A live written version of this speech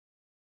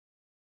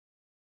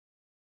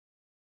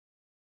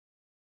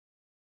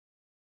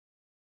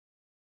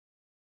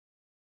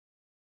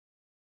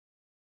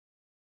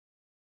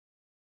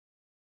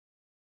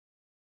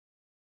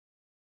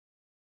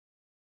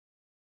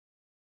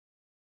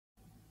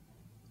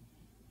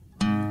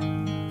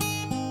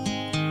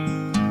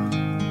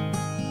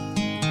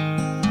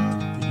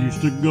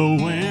used to go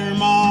where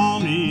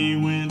Mommy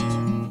went.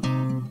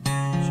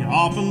 She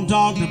often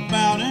talked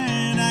about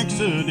an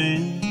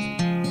accident.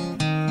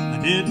 I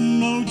didn't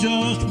know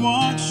just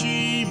what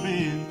she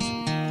meant.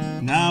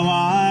 Now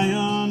I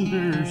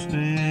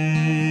understand.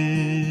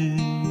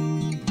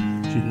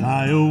 She'd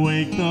lie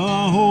awake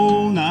the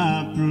whole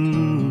night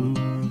through,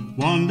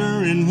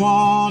 wondering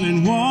what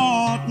and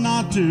what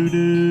not to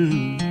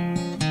do.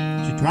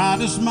 She tried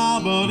to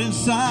smile, but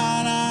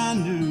inside I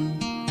knew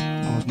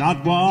I was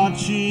not what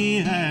she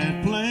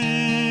had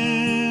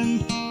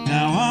planned.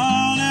 Now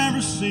I'll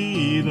never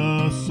see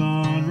the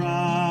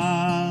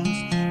sunrise,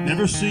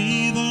 never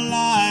see the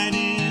light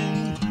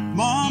in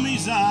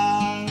Mommy's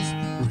eyes,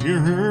 or hear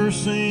her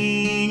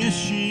sing as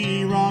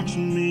she rocks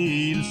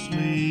me to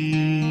sleep.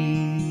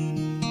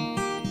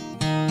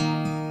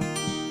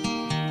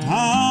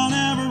 I'll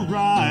never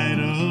ride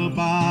a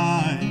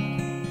bike,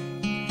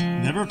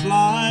 never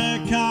fly a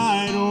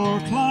kite or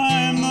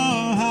climb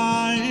the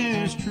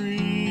highest tree.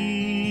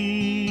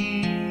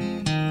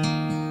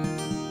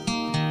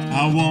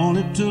 I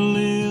wanted to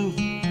live,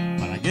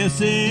 but I guess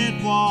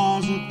it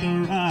wasn't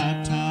the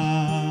right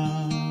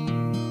time.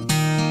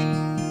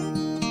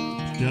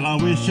 Still I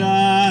wish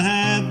I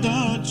had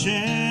the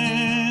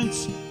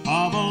chance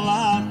of a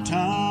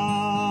lifetime.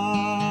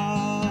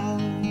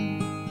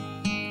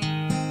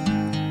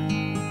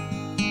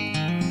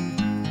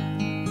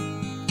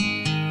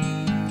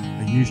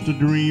 I used to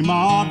dream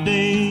of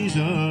days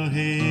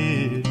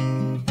ahead.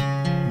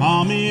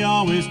 Mommy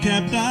always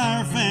kept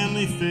our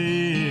family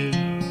fed.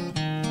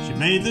 She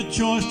made the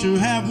choice to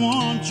have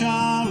one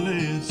child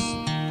less.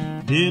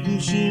 Didn't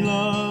she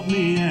love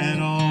me at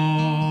all?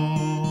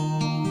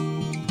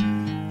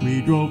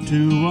 We drove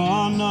to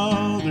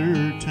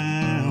another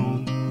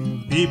town.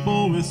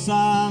 People with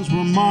signs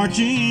were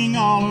marching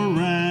all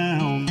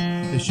around.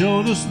 They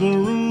showed us the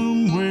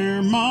room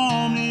where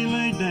Mommy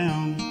lay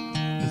down.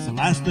 That's the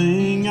last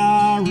thing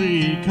I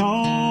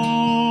recall.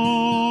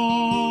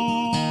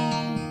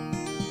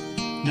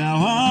 Now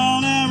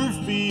I'll never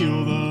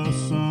feel the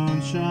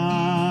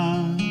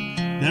sunshine,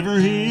 never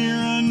hear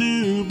a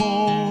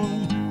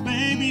newborn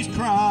baby's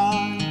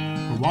cry,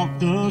 or walk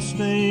the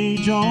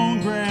stage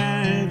on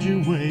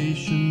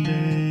graduation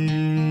day.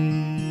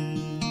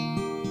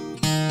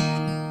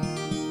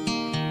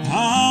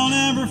 I'll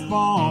never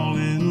fall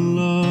in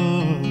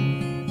love,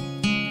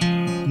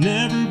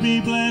 never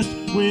be blessed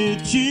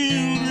with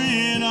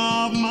children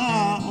of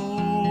my own.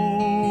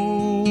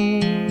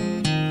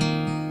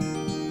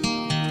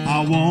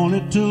 I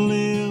wanted to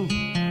live,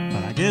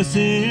 but I guess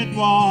it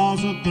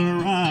wasn't the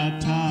right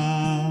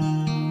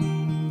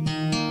time.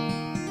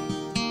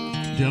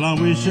 Still I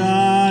wish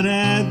I'd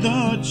had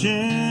the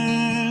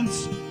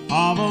chance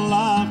of a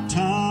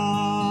lifetime.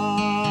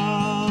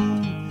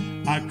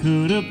 I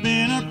could have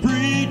been a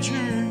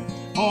preacher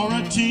or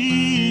a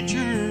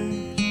teacher,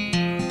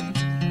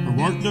 or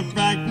worked a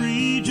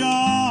factory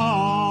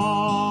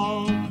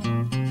job.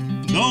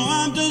 Though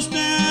I'm just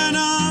an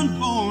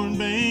unborn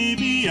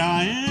baby,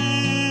 I am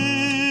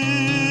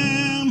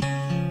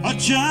a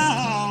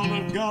child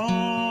of God.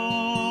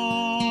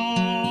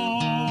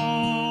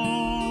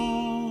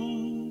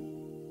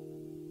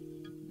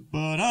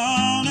 But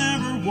I'll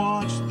never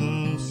watch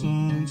the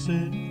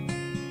sunset,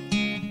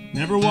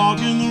 never walk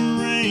in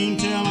the rain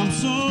till I'm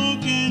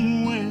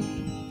soaking wet,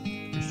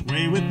 or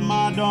sway with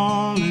my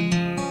darling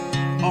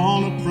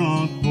on a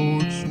front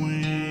porch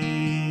swing.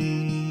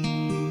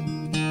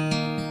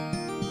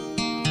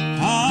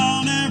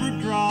 I'll never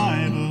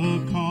drive a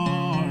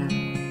car,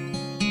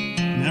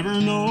 never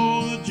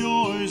know the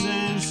joys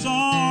and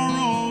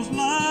sorrows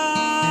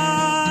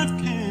life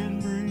can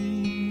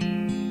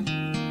bring.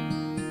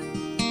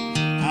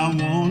 I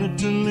wanted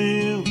to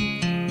live,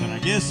 but I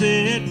guess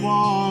it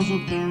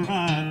wasn't the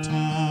right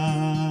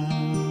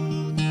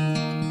time.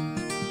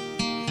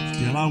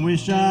 Still I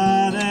wish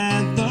I'd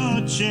had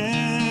the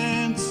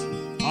chance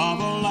of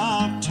a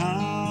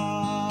lifetime.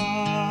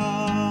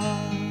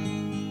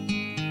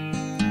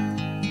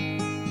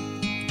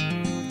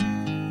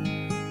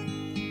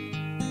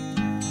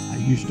 I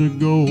used to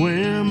go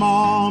where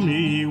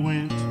Mommy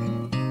went.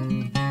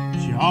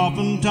 She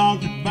often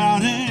talked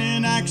about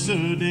an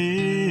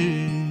accident.